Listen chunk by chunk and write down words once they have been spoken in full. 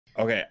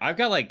Okay, I've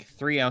got like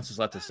 3 ounces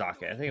left of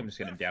sake. I think I'm just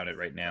gonna down it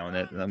right now, and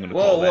then I'm gonna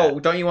Whoa, call whoa!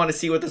 that. Don't you want to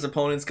see what this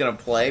opponent's gonna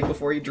play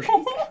before you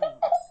drink?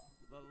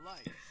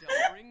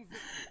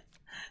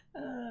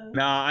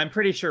 Nah, I'm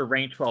pretty sure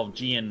rank 12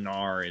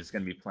 GNR is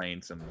gonna be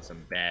playing some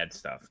bad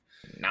stuff.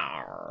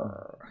 Nah.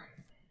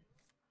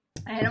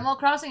 Animal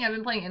Crossing? I've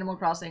been playing Animal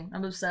Crossing.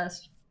 I'm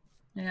obsessed.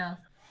 Yeah.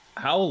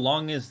 How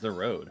long is the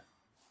road?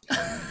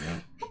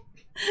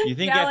 You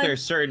think Yeah, at like... their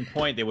certain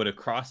point they would have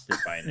crossed it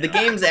by now? The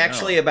game's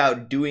actually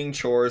about doing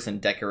chores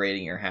and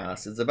decorating your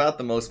house. It's about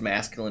the most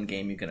masculine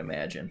game you can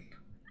imagine.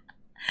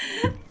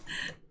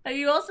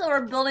 You also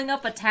are building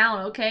up a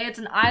town, okay? It's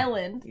an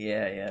island.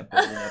 Yeah,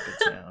 building up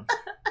a town.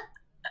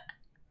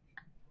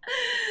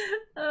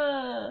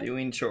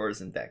 Doing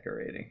chores and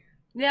decorating.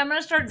 Yeah, I'm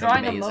gonna start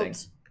drawing amazing.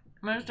 emotes.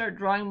 I'm gonna start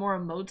drawing more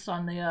emotes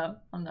on the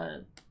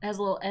it has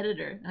a little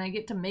editor, and I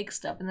get to make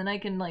stuff, and then I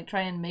can like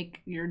try and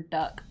make your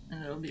duck,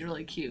 and it'll be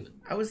really cute.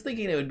 I was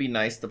thinking it would be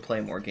nice to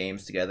play more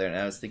games together, and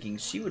I was thinking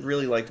she would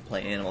really like to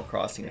play Animal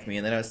Crossing with me,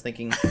 and then I was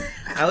thinking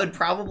I would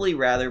probably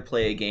rather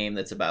play a game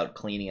that's about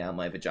cleaning out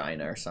my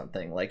vagina or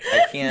something. Like,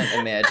 I can't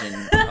imagine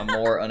a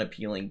more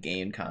unappealing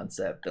game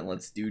concept than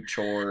let's do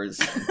chores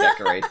and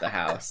decorate the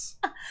house.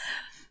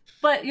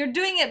 But you're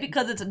doing it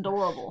because it's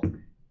adorable.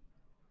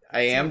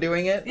 I am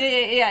doing it?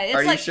 Yeah. It's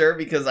Are like, you sure?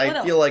 Because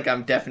I feel like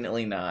I'm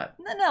definitely not.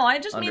 No, I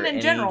just mean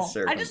in general.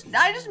 I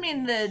just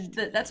mean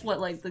that's what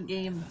like the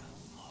game,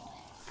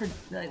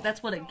 like,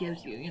 that's what it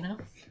gives you, you know?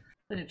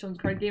 Then it shows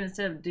card game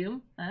instead of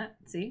Doom.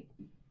 See?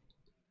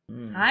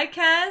 Hi,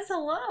 Kaz.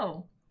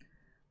 Hello.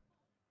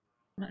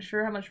 I'm not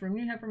sure how much room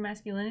you have for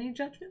masculinity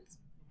judgments.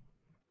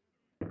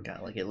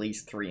 Got like at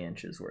least 3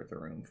 inches worth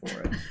of room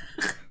for it.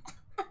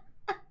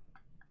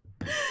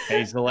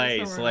 Hey,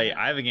 Zalae,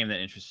 I have a game that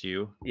interests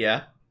you.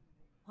 Yeah?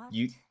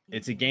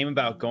 It's a game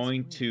about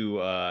going to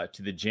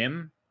the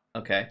gym.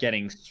 Okay.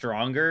 Getting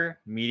stronger,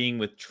 meeting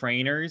with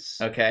trainers.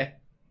 Okay.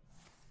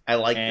 I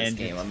like this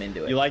game. I'm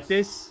into it. You like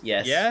this?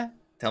 Yes. Yeah?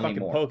 Tell me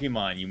more.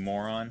 Pokemon, you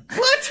moron.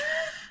 What?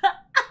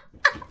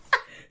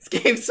 This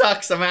game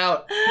sucks. I'm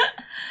out.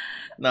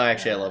 No,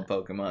 actually, I love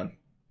Pokemon.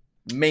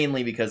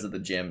 Mainly because of the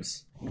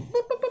gyms.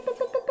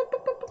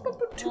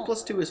 2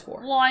 + 2 is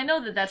 4. Well, I know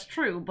that that's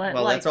true, but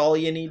well, like... that's all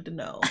you need to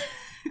know.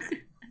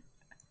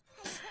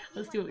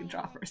 Let's do what we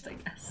draw first, I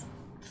guess.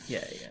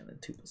 Yeah, and then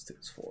 2 + 2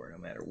 is 4, no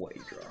matter what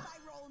you draw.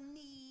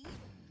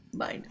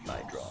 Mind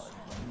my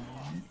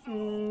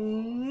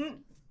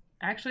drawing.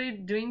 Actually,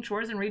 doing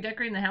chores and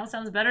redecorating the house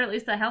sounds better. At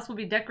least the house will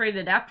be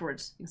decorated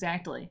afterwards.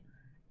 Exactly.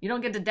 You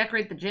don't get to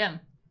decorate the gym.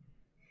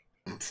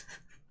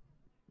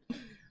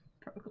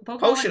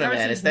 Potion of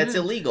Madness, that's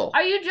illegal.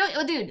 Are you joking?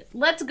 Oh, dude,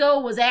 Let's Go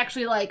was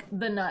actually like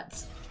the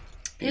nuts.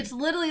 It's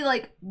literally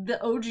like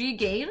the OG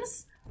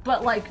games,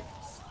 but like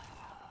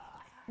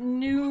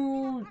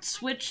new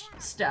Switch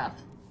stuff.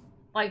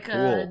 Like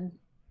cool.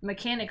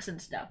 Mechanics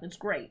and stuff. It's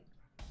great.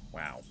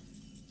 Wow.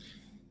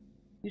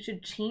 You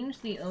should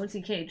change the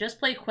OTK. Just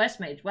play Quest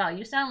Mage. Wow,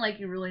 you sound like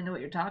you really know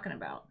what you're talking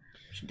about.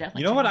 You should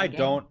definitely. You know what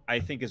I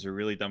think is a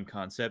really dumb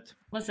concept?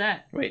 What's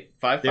that? Wait,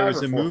 5-5 There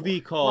was or a 4-4? movie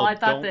called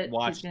Well, Don't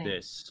Watch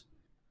This.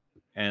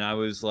 And I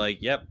was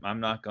like, yep, I'm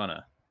not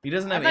gonna. He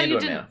doesn't have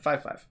Anduin mana.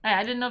 5-5. Hey,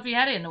 I didn't know if he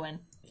had Anduin.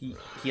 He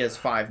has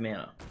 5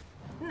 mana.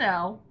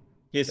 No.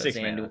 He has 6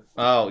 mana.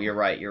 Oh, you're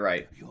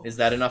right. Is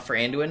that enough for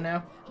Anduin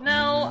now?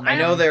 No. I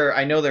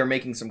know they're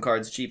making some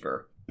cards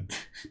cheaper.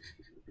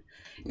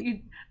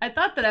 I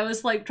thought that I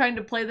was like trying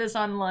to play this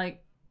on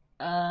like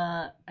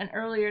an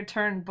earlier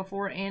turn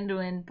before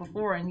Anduin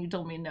and you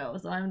told me no,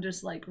 so I'm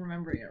just like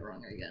remembering it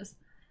wrong, I guess.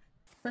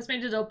 Quest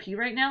Mage is OP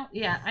right now?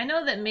 Yeah, I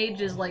know that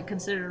Mage is like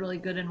considered really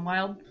good in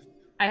Wild.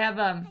 I have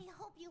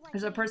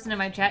there's a person in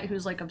my chat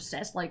who's like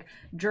obsessed, like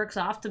jerks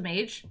off to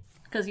Mage.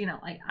 Because, you know,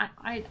 like,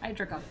 I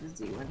jerk off to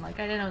Zoo, and like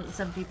I know that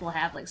some people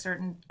have like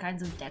certain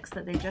kinds of decks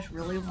that they just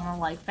really want to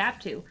like fap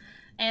to.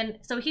 And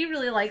so he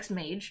really likes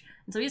Mage,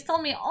 and so he's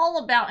telling me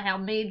all about how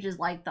Mage is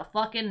like the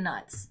fucking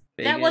nuts.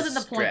 That wasn't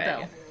the point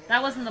though.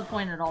 That wasn't the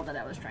point at all that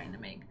I was trying to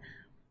make.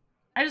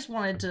 I just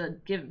wanted to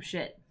give him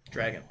shit.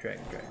 Dragon.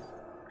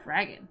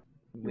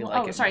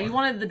 Oh, sorry, you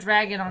wanted the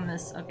dragon on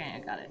this. Okay, I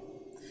got it.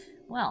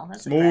 Well,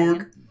 that's a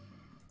dragon.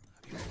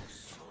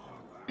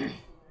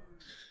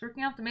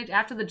 Working off the Mage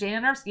after the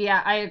Jaina nerfs?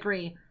 Yeah, I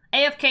agree.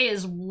 AFK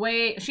is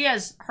way... She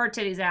has her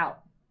titties out.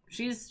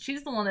 She's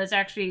the one that's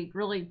actually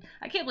really...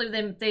 I can't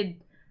believe they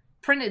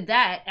printed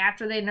that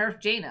after they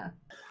nerfed Jaina.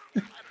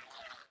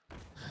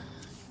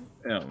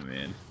 Oh,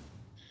 man.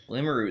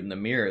 Limerroot in the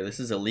mirror. This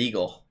is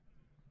illegal.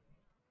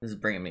 This is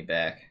bringing me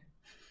back.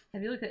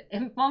 Have you looked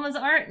at Mama's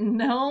art?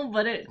 No,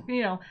 but it,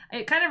 you know,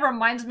 it kind of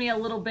reminds me a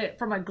little bit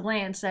from a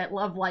glance at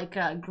love like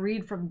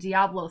Greed from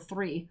Diablo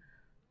 3.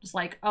 Just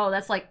like, oh,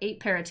 that's like 8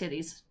 pair of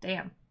titties.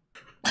 Damn.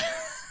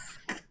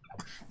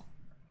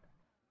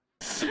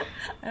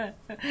 Am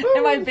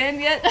I banned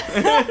yet?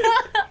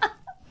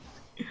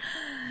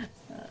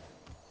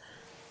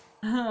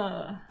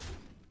 I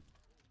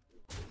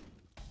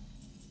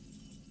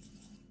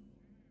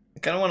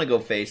kind of want to go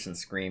face and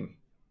scream.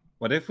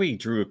 What if we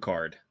drew a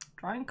card?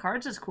 Drawing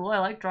cards is cool. I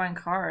like drawing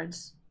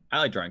cards. I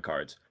like drawing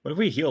cards. What if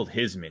we healed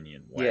his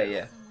minion? Wow. Yeah,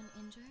 yeah.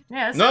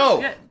 Yeah, that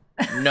No! sounds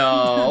good.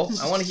 No,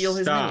 I want to heal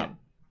his Stop. minion.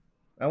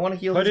 I want to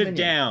heal Put his it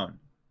minion. down.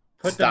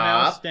 Put the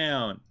Stop. mouse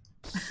down.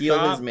 Heal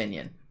Stop. his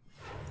minion.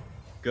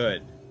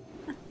 Good.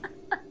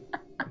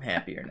 I'm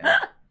happier now.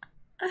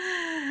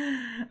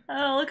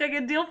 Oh, look, I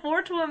can deal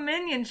 4 to a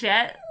minion,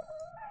 chat.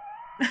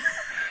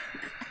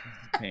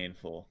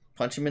 Painful.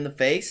 Punch him in the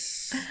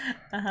face.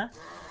 Uh-huh.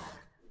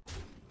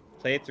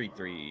 Play a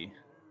 3/3.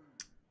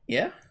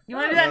 Yeah? You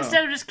want to do that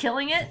instead of just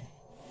killing it?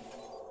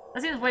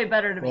 That seems way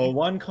better to me. Well,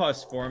 one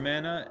costs 4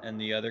 mana and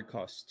the other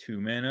costs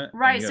 2 mana. and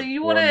Right, you so have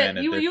you 4 want mana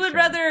to you this would turn.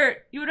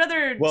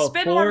 rather Well,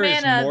 spend more 4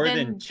 is mana more than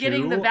than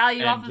getting the 2,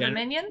 value off and of the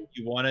minion?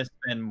 You want to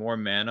spend more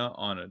mana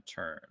on a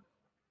turn.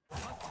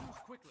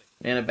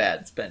 Mana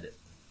bad. Spend it.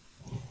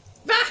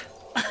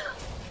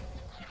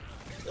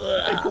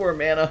 My poor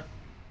mana.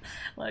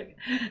 Like,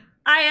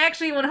 I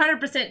actually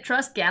 100%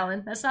 trust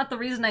Gallon. That's not the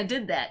reason I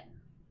did that.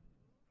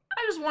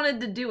 I just wanted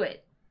to do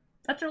it.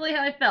 That's really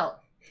how I felt.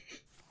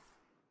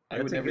 I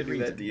would That's a never good do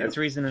reason. that to you. That's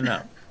reason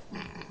enough.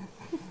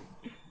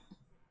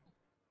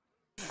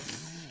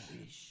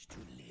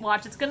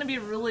 Watch, it's gonna be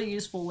really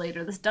useful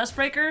later. This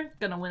Dustbreaker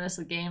gonna win us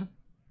the game.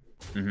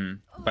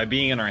 By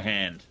being in our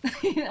hand.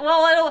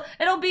 Well,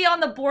 it'll be on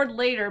the board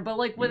later, but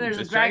like when there's a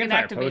This Dragon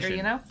Dragonfire Activator, potion.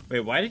 you know?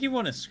 Wait, why did you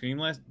want to scream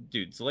last?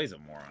 Dude, Zalae's a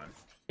moron.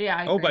 Yeah.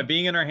 I Oh, agree. by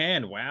being in our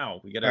hand.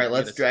 Wow, we gotta. Alright, we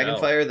let's gotta spell.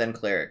 Dragonfire, then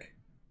Cleric.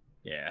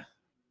 Yeah.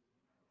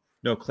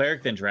 No,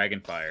 cleric then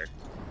Dragonfire.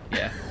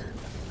 Yeah.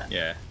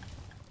 Yeah.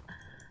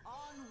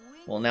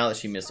 Well, now that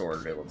she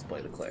misordered it, let's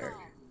play the Cleric.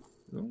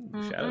 Ooh,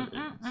 Shadow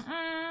Visions.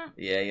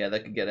 Yeah,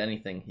 that could get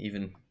anything,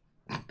 even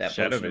that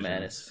Shadow Potion of Visions.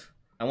 Madness.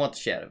 I want the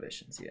Shadow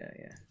Visions,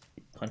 yeah.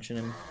 Punching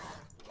him.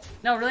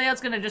 No, really, I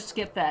was gonna just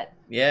skip that.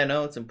 Yeah,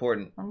 no, it's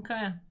important.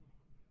 Okay.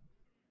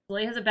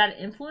 Zalae has a bad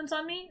influence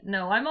on me?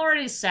 No, I'm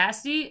already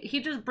sassy. He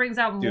just brings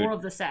out more Dude.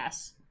 of the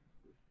sass.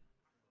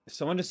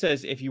 Someone just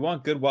says, if you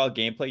want good wild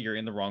gameplay, you're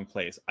in the wrong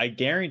place. I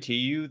guarantee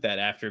you that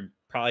after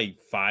probably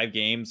 5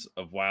 games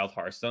of Wild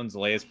Hearthstone,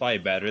 Zalae is probably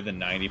better than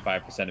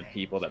 95% of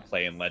people that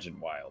play in Legend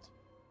Wild.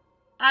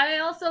 I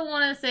also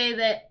want to say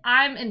that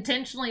I'm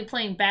intentionally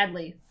playing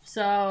badly,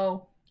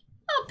 so...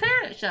 Oh,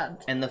 Parrot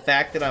shoved. And the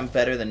fact that I'm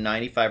better than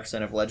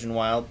 95% of Legend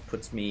Wild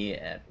puts me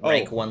at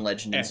rank 1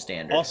 Legend in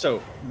Standard.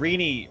 Also,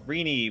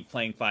 Rini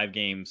playing 5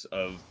 games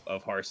of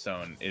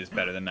Hearthstone is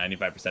better than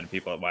 95% of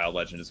people at Wild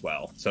Legend as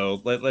well.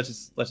 So let's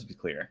just be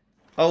clear.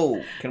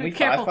 Oh, can we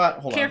 5-pot?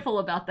 Hold on. Careful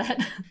about that.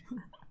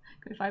 Can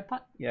we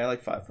 5-pot? Yeah, I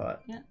like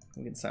 5-pot. Yeah.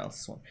 We can silence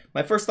this one.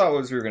 My first thought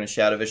was we were going to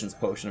Shadow Vision's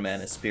Potion of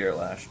Mana, Spirit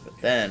Lash, but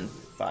then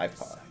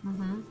 5-pot.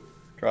 Mm-hmm.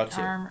 Draw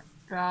 2.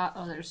 Draw...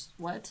 Oh, there's...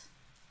 What?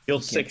 Heal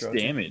can't 6 draw 2.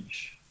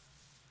 damage.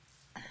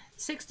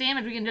 6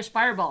 damage, we can just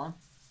Fireball him.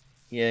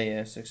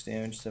 Yeah, 6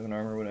 damage, 7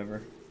 armor,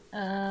 whatever.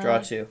 Draw Draw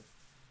 2.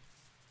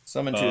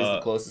 Summon 2 is the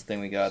closest thing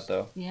we got,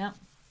 though. Yeah.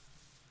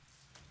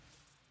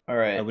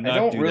 Alright, I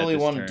don't really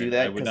want to do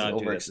that because it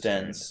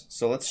overextends.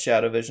 So let's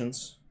Shadow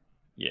Visions.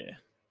 Yeah.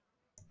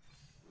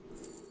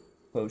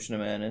 Potion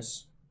of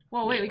Madness.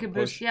 Well, wait, we could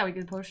boost... Yeah, we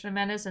could Potion of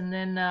Menace and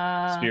then...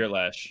 Spirit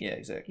Lash. Yeah,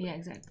 exactly. Yeah,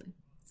 exactly.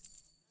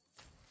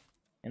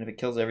 And if it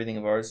kills everything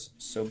of ours,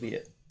 so be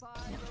it.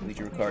 We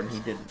drew a card and he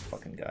did,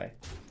 fucking guy.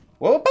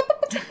 Whoa!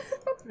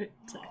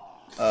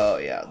 Oh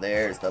yeah,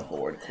 there's the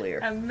board clear.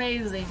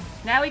 Amazing.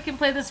 Now we can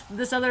play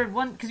this other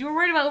one, because you were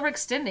worried about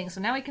overextending,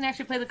 so now we can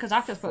actually play the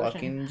Kazakus potion.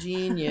 Fucking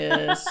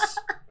genius.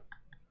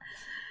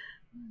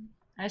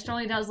 I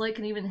strongly doubt Zalae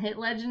can even hit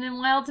Legend in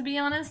Wild, to be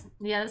honest.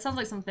 Yeah, that sounds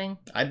like something.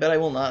 I bet I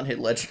will not hit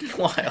Legend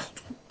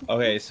Wild.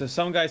 Okay, so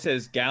some guy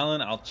says,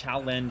 Gallon, I'll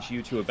challenge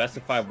you to a best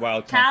of 5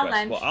 wild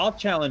conquest. Well, I'll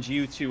challenge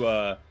you to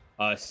a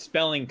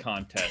spelling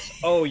contest.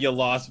 Oh, you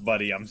lost,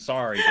 buddy. I'm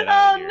sorry. Get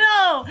out of here.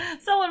 Oh no!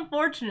 So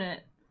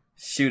unfortunate.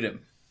 Shoot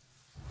him.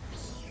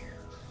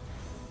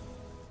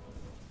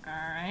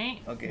 Alright.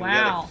 Okay, wow. we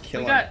gotta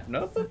kill him.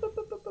 No.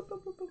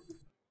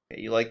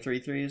 Okay, you like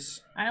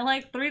 3/3s? I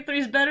like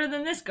 3/3s better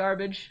than this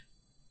garbage.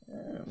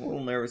 I'm a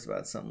little nervous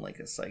about something like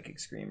a Psychic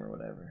Scream or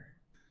whatever.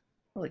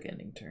 I like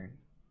ending turn.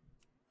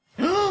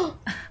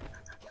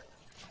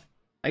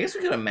 I guess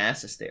we could have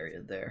Mass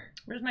Hysteria there.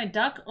 Where's my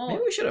duck? Oh,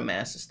 Maybe we should have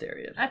Mass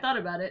Hysteria. I thought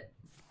about it.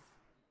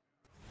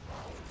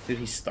 Dude,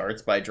 he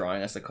starts by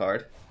drawing us a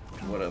card.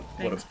 What a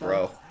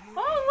bro. Oh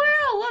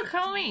wow! Look,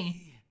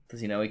 homie. Does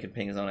he know he can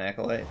ping his own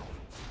Acolyte?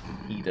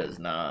 He does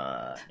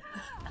not.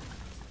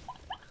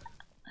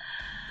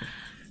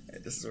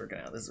 Alright, this is working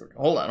out. This is working.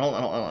 Hold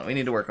on. We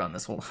need to work on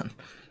this. Hold on.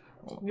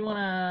 You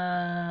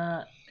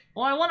wanna?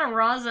 Well, I want a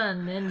Raza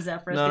and then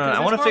Zephyr. No. I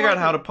want to figure out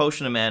how to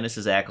Potion of Madness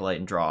his Acolyte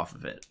and draw off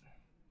of it.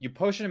 You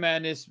Potion of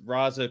Madness,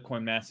 Raza,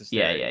 Coin Master.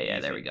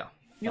 Yeah. There we go.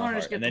 You want to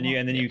just get and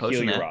then you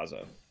heal your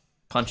Raza.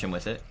 Punch him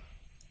with it.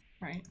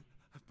 Right.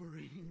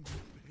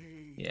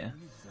 Yeah.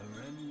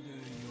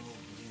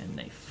 And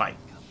they fight.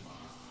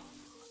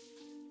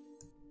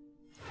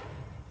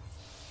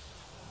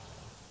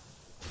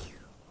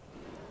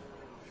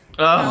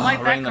 Oh, I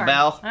like ring that the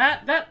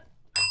card. bell.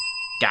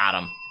 Got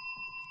him.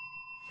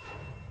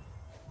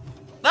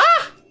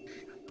 Ah!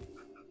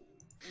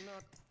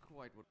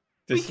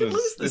 We can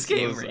lose this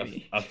game,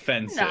 Rainy.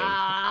 Offensive.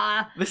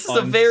 Nah. This is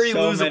a very so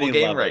losable many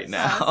game levels. right This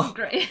now. is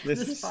great. This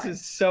is is fine.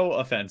 so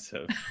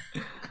offensive.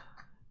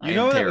 I You am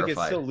know that we terrified.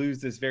 could still lose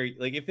this very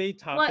like if they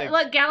top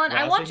Look, Gallon,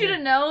 I want you to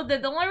Rousing know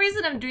that the only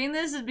reason I'm doing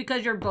this is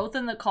because you're both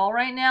in the call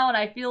right now, and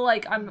I feel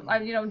like I'm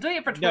doing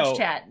it for Twitch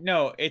chat.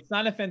 No, it's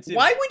not offensive.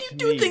 Why would you to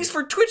do me. things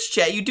for Twitch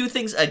chat? You do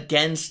things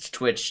against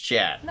Twitch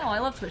chat. No, I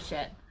love Twitch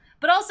chat.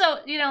 But also, I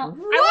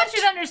want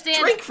you to understand.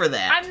 Drink for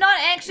that. I'm not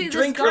actually this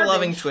Drink for garbage.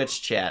 loving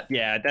Twitch chat.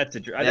 Yeah, that's a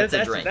drink. That's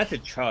a drink. That's a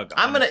chug.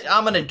 I'm honestly.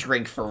 gonna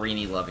drink for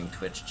Rini loving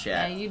Twitch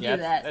Yeah, chat. you do Yeah,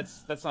 that.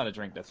 That's not a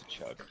drink. That's a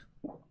chug.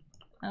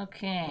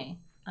 Okay.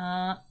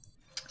 Da,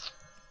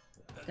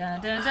 da,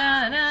 da,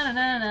 da, da,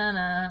 da,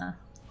 da.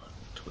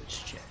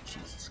 Twitch chat,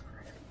 Jesus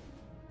Christ.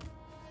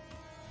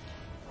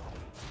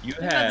 You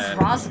This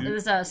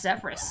have. is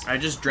Zephyrus. I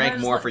just drank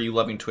There's more like- for you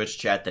loving Twitch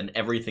chat than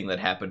everything that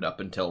happened up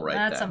until right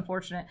That's then.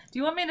 unfortunate. Do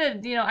you want me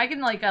to, I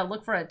can like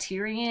look for a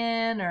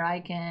Tyrion, or I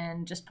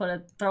can just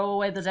throw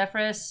away the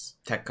Zephyrus?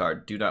 Tech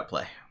card, do not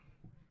play.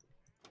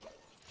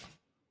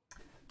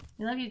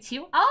 We love you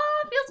too.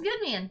 Oh, it feels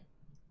good, man.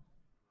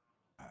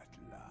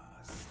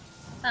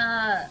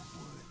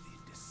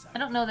 I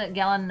don't know that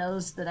Gallon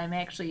knows that I'm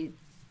actually,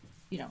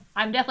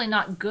 I'm definitely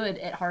not good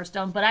at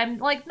Hearthstone, but I'm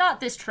like not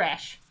this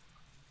trash.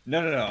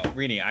 No,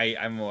 Rini,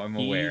 I'm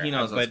aware. He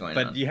knows what's but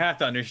going on. you have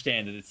to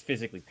understand that it's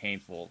physically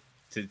painful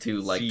to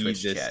like see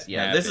Twitch this chat.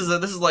 Yeah,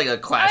 happen. this is like a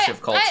clash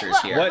of cultures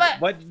look, here.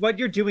 What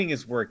you're doing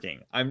is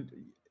working.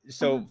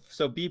 So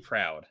be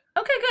proud.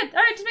 Okay, good. All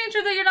right, just make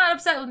sure that you're not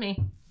upset with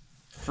me.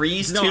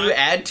 Freeze No, 2,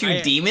 add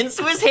 2 demons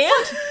to his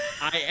hand?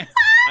 I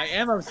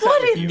am upset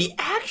What with in you. the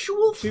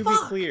actual To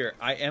fuck? be clear,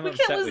 I am We can't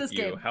upset lose with this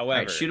you. game. However,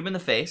 Alright, shoot him in the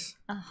face.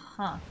 I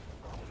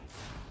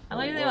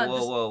like to think Whoa, about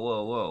this.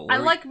 whoa. I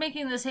like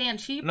making this hand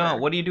cheaper. No,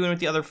 what are you doing with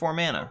the other 4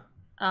 mana?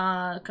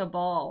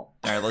 Cabal.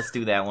 Alright, let's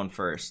do that one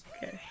first.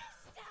 Okay.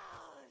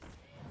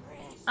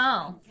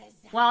 Oh.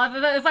 Well,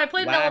 if I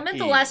played an Wacky.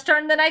 elemental last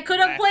turn, then I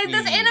could have played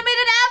this Wacky.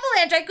 animated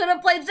avalanche. I could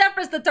have played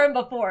Zephyrus the turn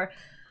before.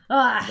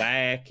 Ah.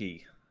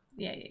 wacky.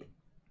 Yeah.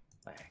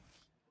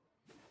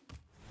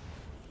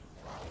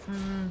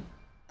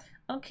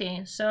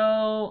 Okay,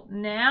 so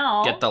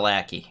now. Get the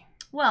lackey.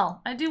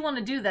 Well, I do want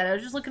to do that. I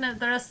was just looking at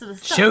the rest of the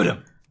stuff. Shoot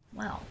him!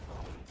 Well,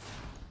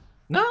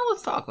 No,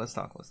 let's talk.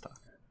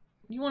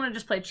 you want to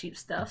just play cheap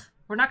stuff.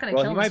 We're not going to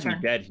Well, kill he him this might be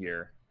turn. dead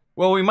here.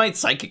 Well, we might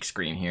Psychic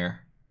Scream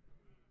here.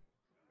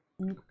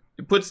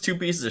 He puts 2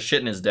 pieces of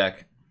shit in his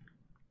deck.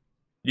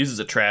 Uses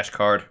a trash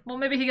card. Well,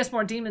 maybe he gets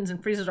more demons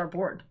and freezes our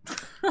board.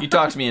 You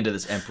talked me into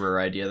this Emperor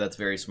idea. That's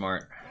very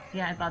smart.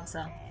 Yeah, I thought so.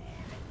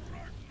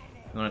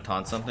 You want to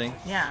taunt something?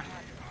 Yeah.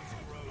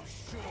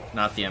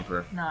 Not the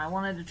Emperor. No, I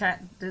wanted to try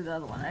do the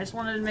other one. I just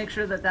wanted to make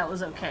sure that that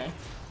was okay.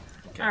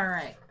 Okay. All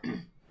right.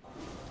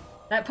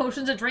 That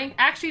potion's a drink.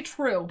 Actually,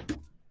 true.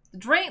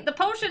 The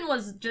potion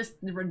was just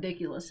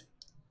ridiculous.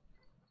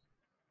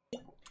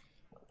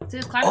 See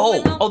his climate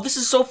windmill? Oh, this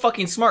is so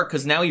fucking smart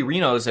because now he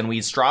Renos and we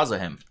Straza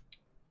him.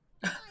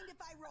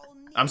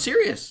 I'm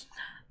serious.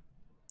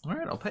 All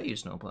right, I'll pay you,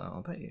 Snowplow.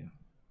 I'll pay you.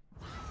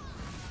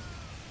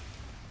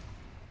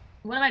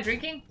 What am I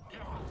drinking?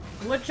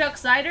 Woodchuck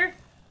cider?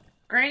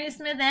 Granny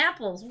Smith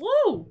apples.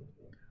 Woo!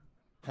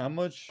 How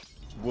much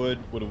would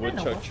a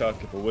woodchuck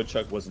chuck if a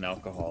woodchuck was an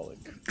alcoholic?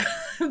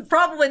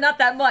 Probably not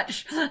that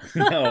much.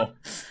 No,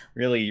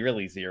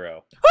 really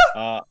zero.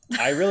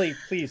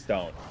 Please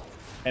don't.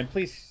 And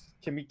please,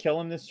 can we kill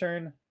him this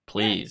turn?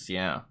 Please,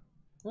 yeah.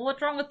 Well,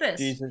 what's wrong with this?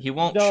 Jesus. He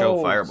won't No,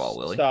 show Fireball,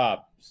 will he?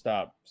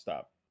 Stop.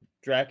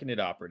 Draconid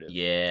operative.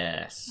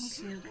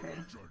 Yes.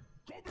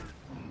 Okay.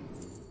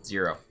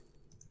 0.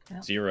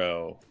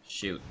 0.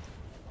 Shoot.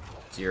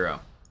 0.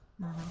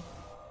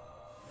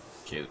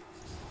 Shoot.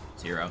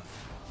 0.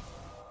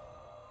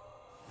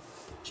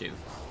 Shoot.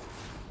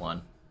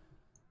 1.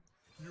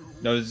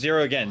 No,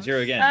 0 again.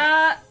 0 again.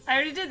 I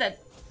already did that.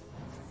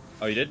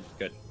 Oh, you did?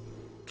 Good.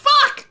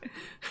 Fuck!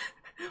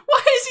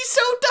 Why is he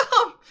so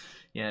dumb?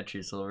 Yeah,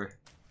 true silver.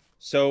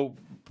 So,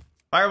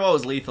 Fireball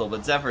was lethal,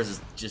 but Zephyrus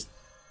is just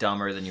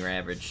dumber than your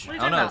average. What are you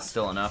Oh talking no, about? it's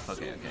still enough.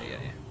 Okay, yeah.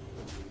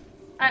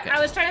 Okay.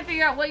 I was trying to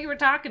figure out what you were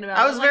talking about.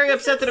 I was I'm very like,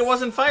 upset that it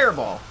wasn't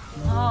Fireball.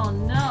 Oh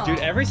no. dude,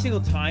 every single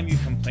time you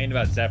complain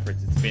about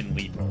Zephyrus, it's been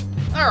lethal.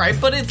 Alright,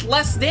 but it's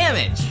less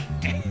damage.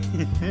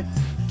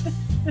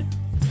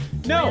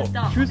 No, is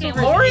dumb. True Okay,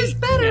 Silver more is is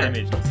 8 better.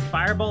 damage.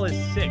 Fireball is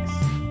 6,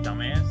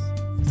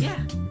 dumbass. Yeah.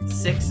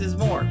 6 is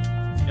more.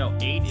 No,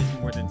 8 is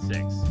more than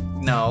 6.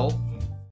 No.